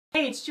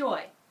Hey, it's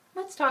Joy.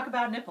 Let's talk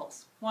about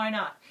nipples. Why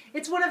not?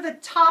 It's one of the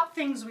top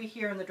things we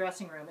hear in the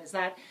dressing room is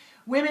that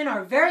women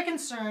are very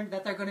concerned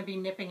that they're going to be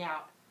nipping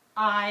out.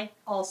 I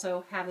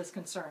also have this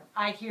concern.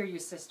 I hear you,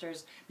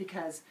 sisters,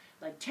 because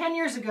like 10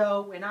 years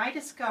ago when I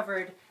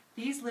discovered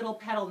these little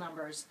pedal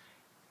numbers,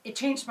 it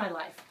changed my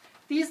life.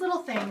 These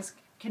little things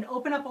can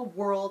open up a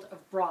world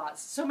of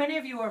bras. So many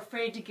of you are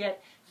afraid to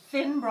get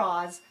thin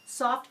bras,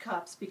 soft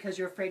cups, because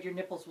you're afraid your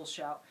nipples will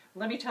show.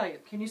 Let me tell you,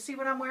 can you see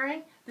what I'm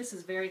wearing? This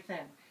is very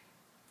thin.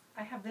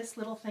 I have this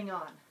little thing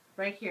on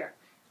right here.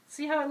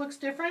 See how it looks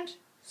different?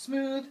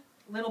 Smooth,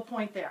 little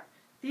point there.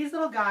 These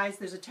little guys,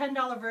 there's a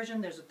 $10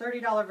 version, there's a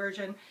 $30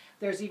 version,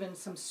 there's even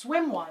some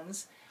swim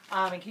ones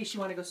in case you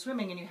want to go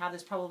swimming and you have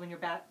this problem in your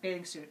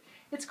bathing suit.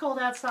 It's cold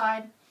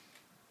outside.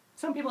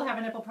 Some people have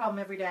a nipple problem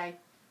every day.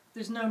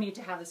 There's no need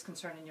to have this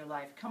concern in your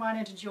life. Come on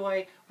into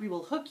Joy. We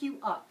will hook you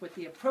up with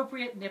the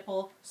appropriate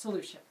nipple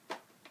solution.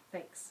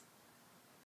 Thanks.